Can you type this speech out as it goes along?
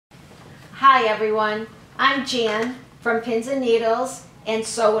Hi everyone, I'm Jan from Pins and Needles and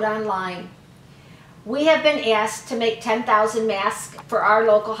Sew It Online. We have been asked to make 10,000 masks for our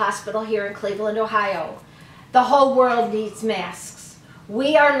local hospital here in Cleveland, Ohio. The whole world needs masks.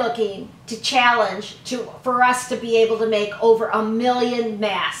 We are looking to challenge for us to be able to make over 1 million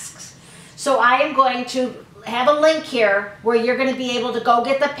masks. So I am going to have a link here where you're going to be able to go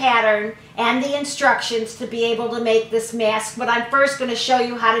get the pattern and the instructions to be able to make this mask, but I'm first going to show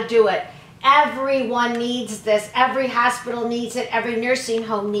you how to do it. Everyone needs this. Every hospital needs it. Every nursing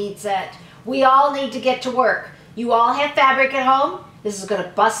home needs it. We all need to get to work. You all have fabric at home. This is going to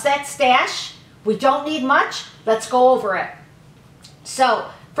bust that stash. We don't need much. Let's go over it.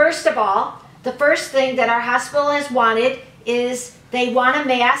 So, first of all, the first thing that our hospital has wanted is they want a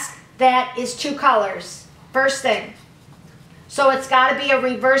mask that is 2 colors. First thing. So it's got to be a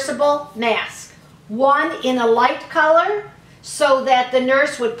reversible mask. One in a light color, so that the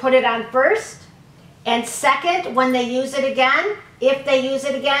nurse would put it on first, and second, when they use it again, if they use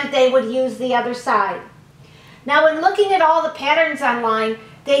it again, they would use the other side. Now, when looking at all the patterns online,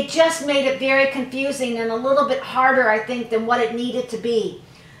 they just made it very confusing and a little bit harder, I think, than what it needed to be.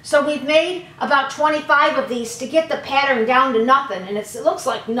 So we've made about 25 of these to get the pattern down to nothing, and it looks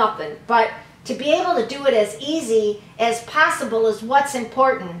like nothing, but to be able to do it as easy as possible is what's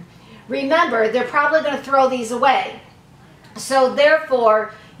important. Remember, they're probably going to throw these away. So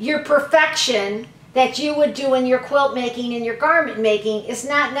therefore, your perfection that you would do in your quilt making and your garment making is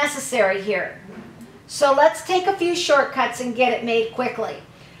not necessary here. So let's take a few shortcuts and get it made quickly.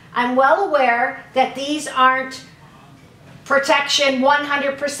 I'm well aware that these aren't protection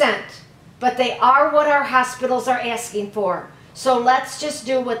 100%, but they are what our hospitals are asking for. So let's just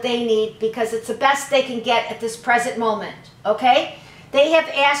do what they need because it's the best they can get at this present moment, okay? They have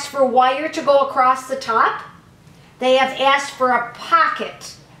asked for wire to go across the top. They have asked for a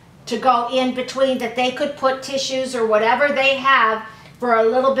pocket to go in between that they could put tissues or whatever they have for a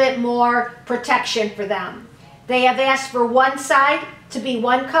little bit more protection for them. They have asked for one side to be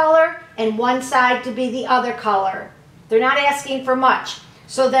one color and one side to be the other color. They're not asking for much.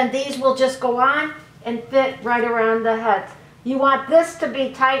 So then these will just go on and fit right around the head. You want this to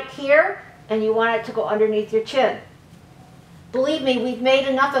be tight here and you want it to go underneath your chin. Believe me, we've made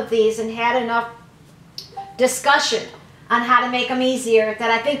enough of these and had enough discussion on how to make them easier that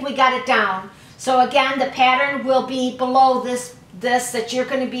I think we got it down. So again, the pattern will be below this that you're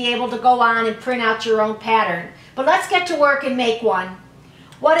going to be able to go on and print out your own pattern. But let's get to work and make one.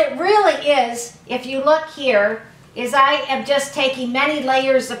 What it really is, if you look here, is I am just taking many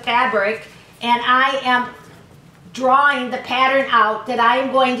layers of fabric and I am drawing the pattern out that I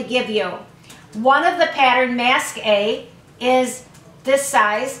am going to give you. One of the pattern, mask A, is this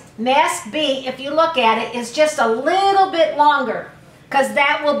size. Mask B, if you look at it, is just a little bit longer because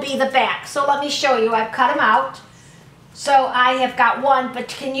that will be the back. So let me show you. I've cut them out. So I have got one, but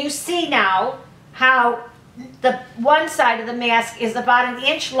can you see now how the one side of the mask is about 1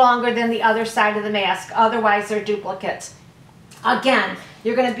 inch longer than the other side of the mask? Otherwise, they're duplicates. Again,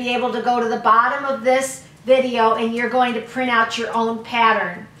 you're going to be able to go to the bottom of this video and you're going to print out your own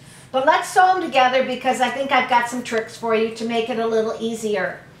pattern. But let's sew them together because I think I've got some tricks for you to make it a little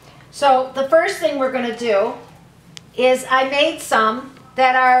easier. So the first thing we're going to do is I made some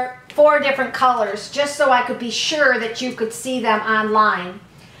that are 4 different colors just so I could be sure that you could see them online.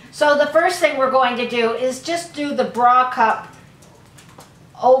 So the first thing we're going to do is just do the bra cup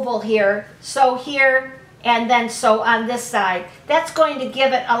oval here. Sew here and then sew on this side. That's going to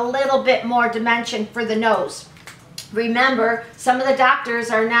give it a little bit more dimension for the nose. Remember, some of the doctors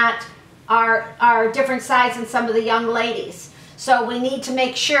are different size than some of the young ladies. So we need to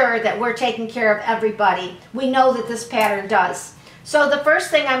make sure that we're taking care of everybody. We know that this pattern does. So the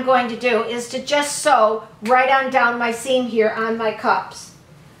first thing I'm going to do is to just sew right on down my seam here on my cups.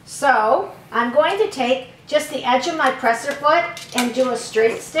 So I'm going to take just the edge of my presser foot and do a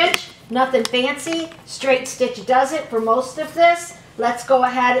straight stitch. Nothing fancy. Straight stitch does it for most of this. Let's go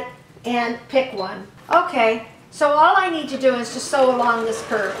ahead and pick one. Okay. So all I need to do is just sew along this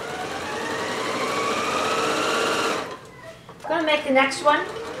curve. I'm going to make the next one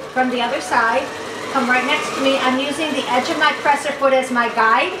from the other side. Come right next to me. I'm using the edge of my presser foot as my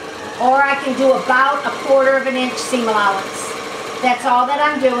guide, or I can do about 1/4 inch seam allowance. That's all that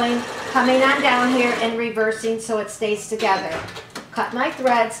I'm doing, coming on down here and reversing so it stays together. Cut my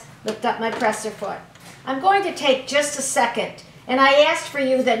threads, lift up my presser foot. I'm going to take just a second, and I asked for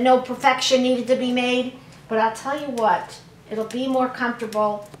you that no perfection needed to be made. But I'll tell you what, it'll be more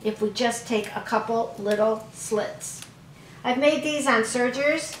comfortable if we just take a couple little slits. I've made these on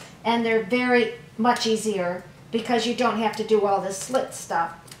sergers and they're very much easier because you don't have to do all this slit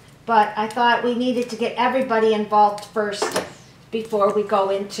stuff. but I thought we needed to get everybody involved first before we go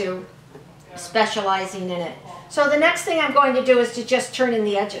into specializing in it. So the next thing I'm going to do is to just turn in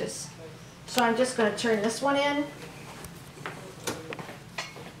the edges. So I'm just going to turn this one in.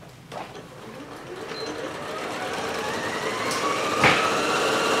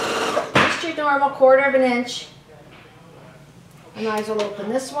 Just your normal 1/4 of an inch. I might as well open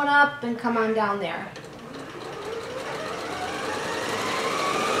this one up and come on down there.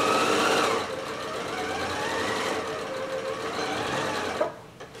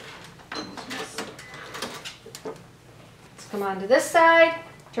 Let's come on to this side,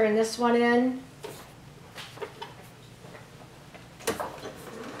 turn this one in.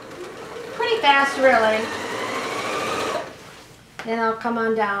 Pretty fast, really. Then I'll come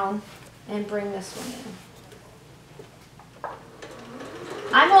on down and bring this one in.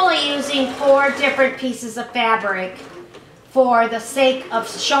 I'm only using 4 different pieces of fabric for the sake of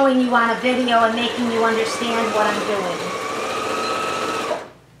showing you on a video and making you understand what I'm doing.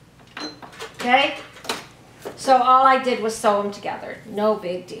 Okay? So all I did was sew them together. No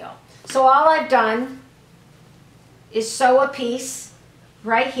big deal. So all I've done is sew a piece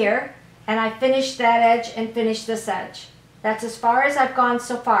right here, and I finished that edge and finished this edge. That's as far as I've gone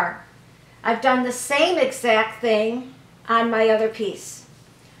so far. I've done the same exact thing on my other piece.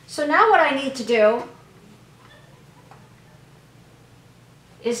 So now what I need to do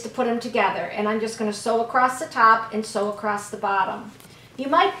is to put them together, and I'm just going to sew across the top and sew across the bottom. You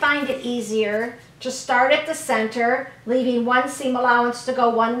might find it easier to start at the center, leaving 1 seam allowance to go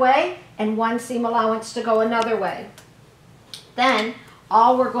one way and 1 seam allowance to go another way. Then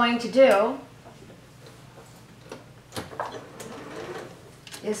all we're going to do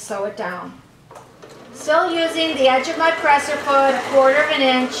is sew it down. Still using the edge of my presser foot, 1/4 of an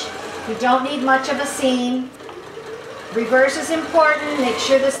inch. You don't need much of a seam. Reverse is important. Make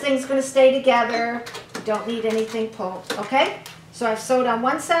sure this thing's going to stay together. You don't need anything pulled, okay? So I've sewed on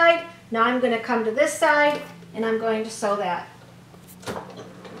one side. Now I'm going to come to this side and I'm going to sew that.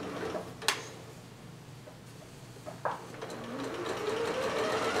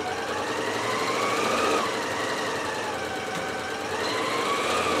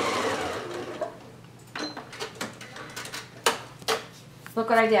 Look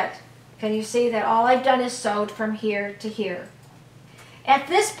what I did. Can you see that all I've done is sewed from here to here? At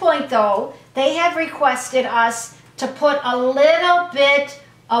this point though, they have requested us to put a little bit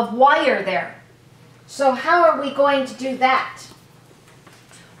of wire there. So how are we going to do that?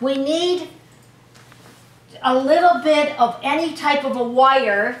 We need a little bit of any type of a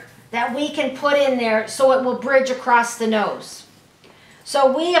wire that we can put in there so it will bridge across the nose.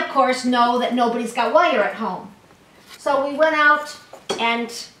 So we of course know that nobody's got wire at home. So we went out, and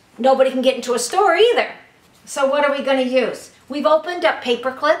nobody can get into a store either. So what are we going to use? We've opened up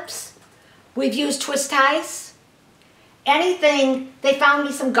paper clips. We've used twist ties. Anything. They found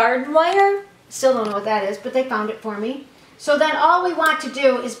me some garden wire. Still don't know what that is, but they found it for me. So then all we want to do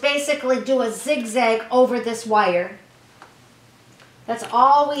is basically do a zigzag over this wire. That's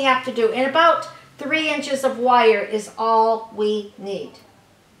all we have to do. And about 3 inches of wire is all we need.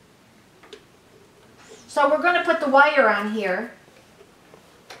 So we're going to put the wire on here.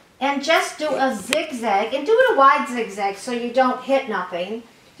 And just do a zigzag, and do it a wide zigzag so you don't hit nothing.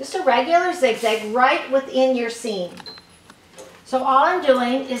 Just a regular zigzag right within your seam. So all I'm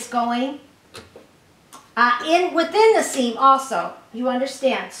doing is going within the seam also, you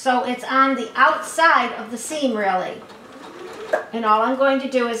understand. So it's on the outside of the seam really. And all I'm going to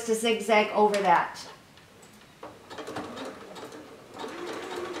do is to zigzag over that.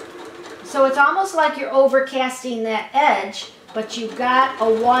 So it's almost like you're overcasting that edge, but you've got a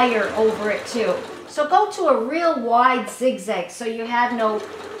wire over it too. So go to a real wide zigzag so you have no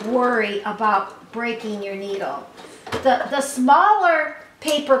worry about breaking your needle. The smaller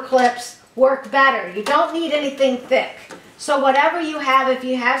paper clips work better. You don't need anything thick. So whatever you have, if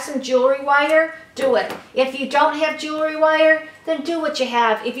you have some jewelry wire, do it. If you don't have jewelry wire, then do what you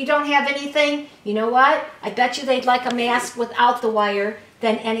have. If you don't have anything, you know what? I bet you they'd like a mask without the wire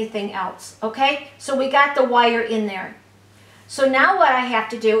than anything else. Okay? So we got the wire in there. So now what I have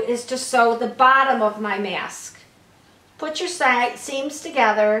to do is to sew the bottom of my mask. Put your seams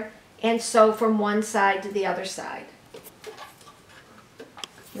together and sew from one side to the other side.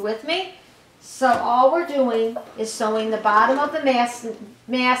 You with me? So all we're doing is sewing the bottom of the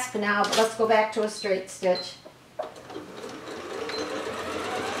mask now, but let's go back to a straight stitch.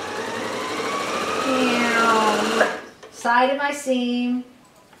 Side of my seam.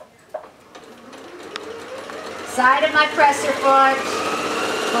 Side of my presser foot,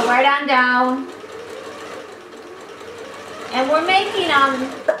 go right on down. And we're making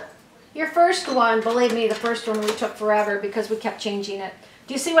them Your first one, believe me, the first one we took forever because we kept changing it.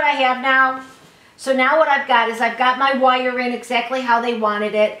 Do you see what I have now? So now what I've got is I've got my wire in exactly how they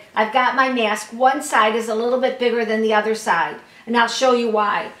wanted it. I've got my mask. One side is a little bit bigger than the other side, and I'll show you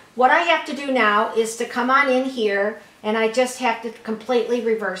why. What I have to do now is to come on in here, and I just have to completely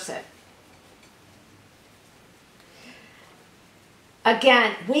reverse it.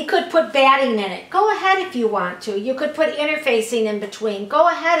 Again, we could put batting in it. Go ahead if you want to. You could put interfacing in between. Go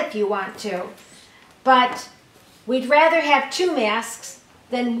ahead if you want to. But we'd rather have two masks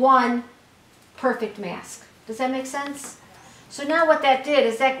than one perfect mask. Does that make sense? So now what that did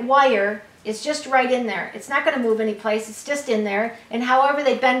is that wire is just right in there. It's not going to move any place. It's just in there. And however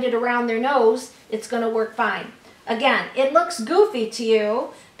they bend it around their nose, it's going to work fine. Again, it looks goofy to you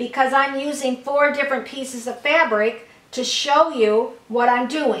because I'm using 4 different pieces of fabric to show you what I'm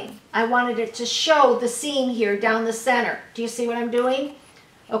doing. I wanted it to show the seam here down the center. Do you see what I'm doing?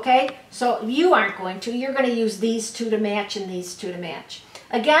 Okay, so you aren't going to. You're going to use these two to match and these two to match.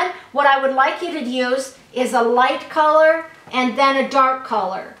 Again, what I would like you to use is a light color and then a dark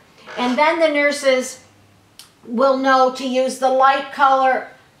color. And then the nurses will know to use the light color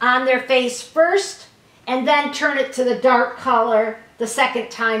on their face first and then turn it to the dark color the second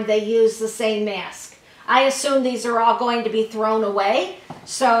time they use the same mask. I assume these are all going to be thrown away,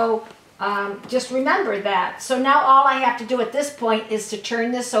 so just remember that. So now all I have to do at this point is to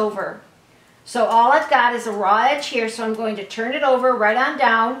turn this over. So all I've got is a raw edge here, so I'm going to turn it over right on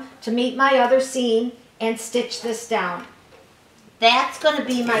down to meet my other seam and stitch this down. That's going to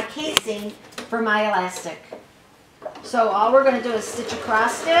be my casing for my elastic. So all we're going to do is stitch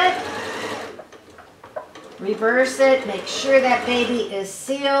across it, reverse it, make sure that baby is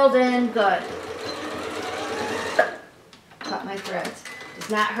sealed and good. Cut my threads. Does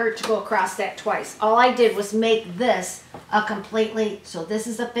not hurt to go across that twice. All I did was make this a completely, so this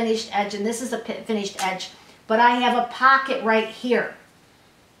is a finished edge and this is a finished edge, but I have a pocket right here.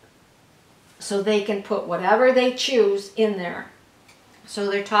 So they can put whatever they choose in there. So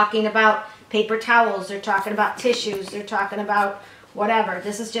they're talking about paper towels, they're talking about tissues, they're talking about whatever.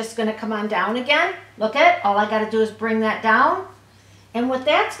 This is just going to come on down again. Look at, all I got to do is bring that down. And what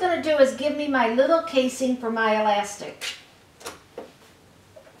that's going to do is give me my little casing for my elastic.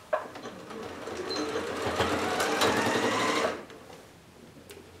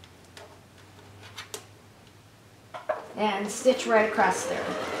 And stitch right across there.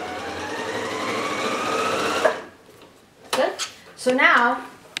 Good. So now,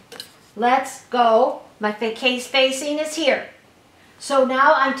 let's go. My case facing is here. So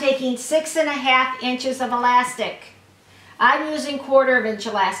now I'm taking 6.5 inches of elastic. I'm using 1/4 inch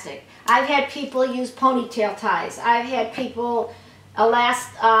elastic. I've had people use ponytail ties. I've had people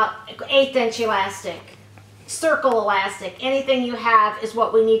 1/8 inch elastic, circle elastic. Anything you have is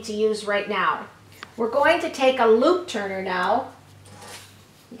what we need to use right now. We're going to take a loop turner now.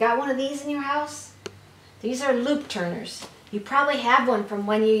 You got one of these in your house? These are loop turners. You probably have one from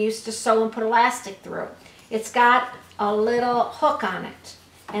when you used to sew and put elastic through. It's got a little hook on it,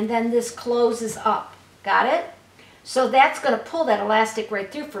 and then this closes up. Got it? So that's going to pull that elastic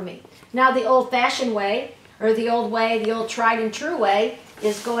right through for me. Now the old-fashioned way, or the old way, the old tried and true way,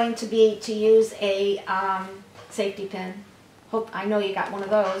 is going to be to use a safety pin. Hope I know you got one of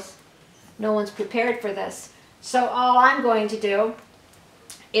those. No one's prepared for this. So all I'm going to do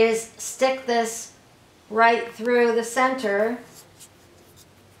is stick this right through the center.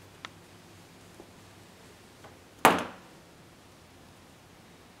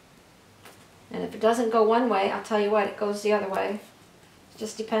 And if it doesn't go one way, I'll tell you what, it goes the other way. It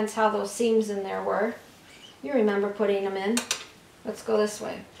just depends how those seams in there were. You remember putting them in. Let's go this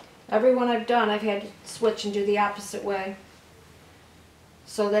way. Every one I've done, I've had to switch and do the opposite way,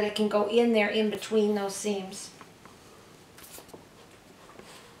 so that it can go in there in between those seams.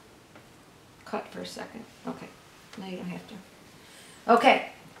 Cut for a second. Okay, now you don't have to. Okay,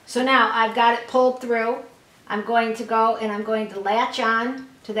 so now I've got it pulled through. I'm going to go and I'm going to latch on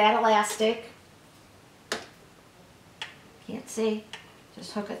to that elastic. Can't see.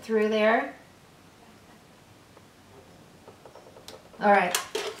 Just hook it through there. All right,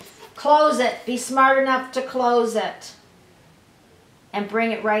 close it. Be smart enough to close it. And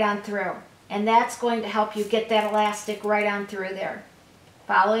bring it right on through. And that's going to help you get that elastic right on through there.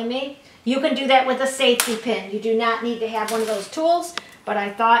 Following me? You can do that with a safety pin. You do not need to have one of those tools, but I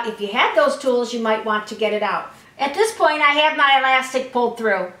thought if you had those tools, you might want to get it out. At this point, I have my elastic pulled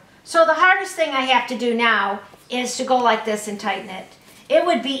through. So the hardest thing I have to do now is to go like this and tighten it. It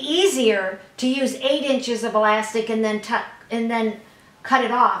would be easier to use 8 inches of elastic and then cut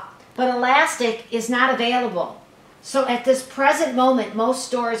it off, but elastic is not available. So at this present moment, most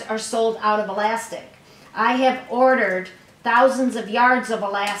stores are sold out of elastic. I have ordered thousands of yards of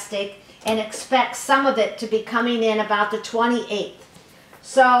elastic and expect some of it to be coming in about the 28th.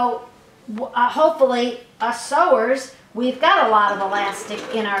 So hopefully us sewers, we've got a lot of elastic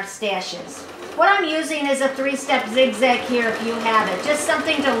in our stashes. What I'm using is a 3-step zigzag here if you have it, just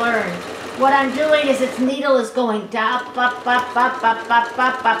something to learn. What I'm doing is its needle is going up, up, up, up, up, up, up,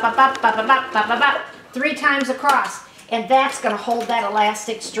 up, up, up, up, up, up, up, 3 times across. And that's going to hold that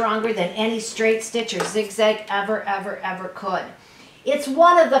elastic stronger than any straight stitch or zigzag ever could. It's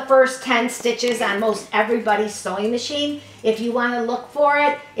one of the first 10 stitches on most everybody's sewing machine. If you want to look for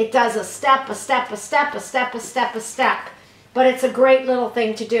it, it does a step, a step, a step, a step, a step, a step. But it's a great little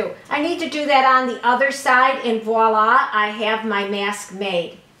thing to do. I need to do that on the other side, and voila, I have my mask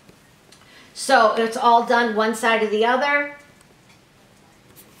made. So it's all done one side or the other.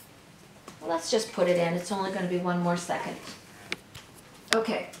 Well, let's just put it in. It's only going to be 1 more second.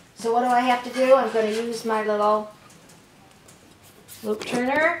 Okay, so what do I have to do? I'm going to use my little loop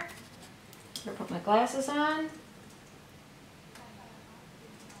turner. I'm going to put my glasses on.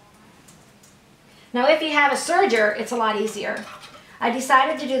 Now if you have a serger, it's a lot easier. I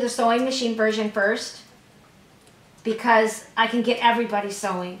decided to do the sewing machine version first because I can get everybody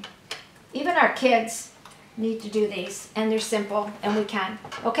sewing. Even our kids need to do these, and they're simple, and we can.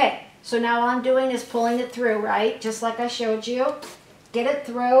 Okay, so now all I'm doing is pulling it through, right? Just like I showed you. Get it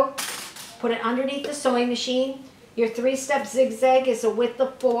through, put it underneath the sewing machine. Your 3-step zigzag is a width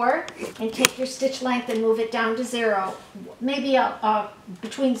of 4, and take your stitch length and move it down to 0, maybe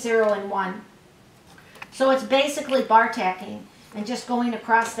between 0 and 1. So it's basically bar tacking and just going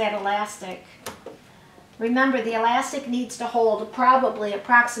across that elastic. Remember, the elastic needs to hold probably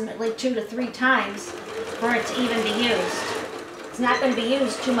approximately 2 to 3 times for it to even be used. It's not going to be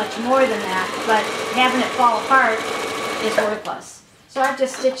used too much more than that, but having it fall apart is worthless. So I've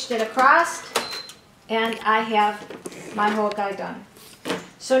just stitched it across, and I have my whole guy done.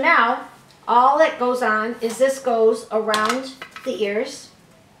 So now, all that goes on is this goes around the ears.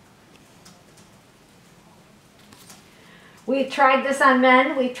 We've tried this on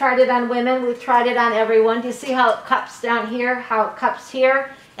men, we've tried it on women, we've tried it on everyone. Do you see how it cups down here, how it cups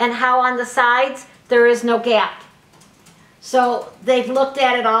here, and how on the sides there is no gap? So they've looked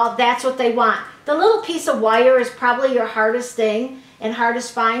at it all, that's what they want. The little piece of wire is probably your hardest thing and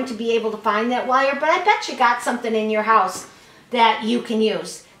hardest find to be able to find that wire, but I bet you got something in your house that you can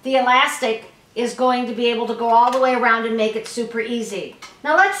use. The elastic is going to be able to go all the way around and make it super easy.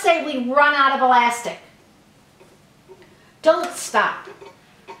 Now let's say we run out of elastic. Don't stop,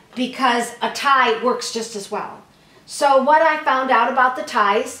 because a tie works just as well. So what I found out about the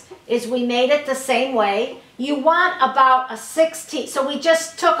ties is we made it the same way. You want about a 16, so we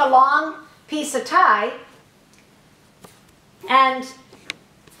just took a long piece of tie and,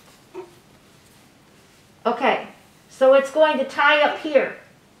 okay, so it's going to tie up here.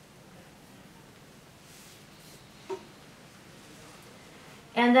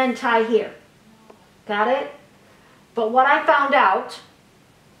 And then tie here. Got it? But what I found out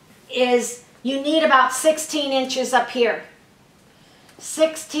is you need about 16 inches up here.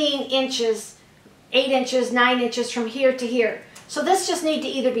 16 inches, 8 inches, 9 inches from here to here. So this just needs to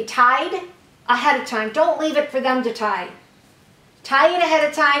either be tied ahead of time. Don't leave it for them to tie. Tie it ahead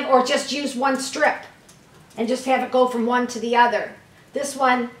of time, or just use one strip and just have it go from one to the other. This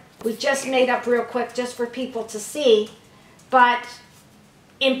one we just made up real quick just for people to see, but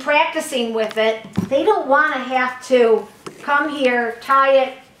in practicing with it, they don't want to have to come here, tie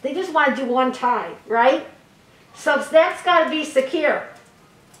it. They just want to do one tie, right? So that's got to be secure.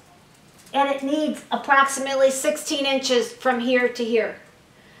 And it needs approximately 16 inches from here to here.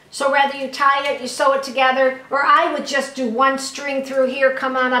 So whether you tie it, you sew it together, or I would just do one string through here,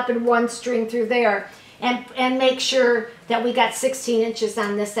 come on up, and one string through there, and make sure that we got 16 inches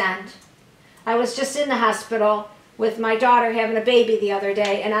on this end. I was just in the hospital with my daughter having a baby the other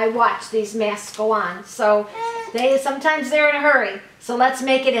day, and I watched these masks go on. So sometimes they're in a hurry. So let's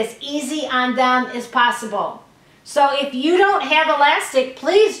make it as easy on them as possible. So if you don't have elastic,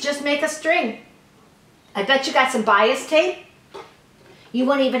 please just make a string. I bet you got some bias tape. You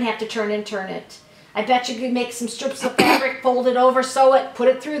wouldn't even have to turn it. I bet you could make some strips of fabric, fold it over, sew it, put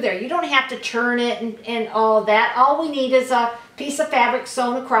it through there. You don't have to turn it and all that. All we need is a piece of fabric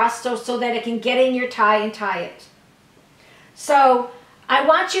sewn across so that it can get in your tie and tie it. So I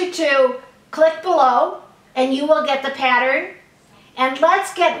want you to click below and you will get the pattern. And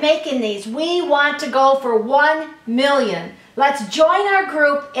let's get making these. We want to go for 1 million. Let's join our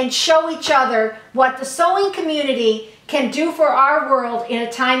group and show each other what the sewing community can do for our world in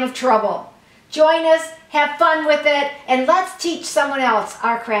a time of trouble. Join us. have fun with it, and let's teach someone else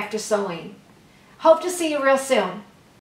our craft of sewing. Hope to see you real soon.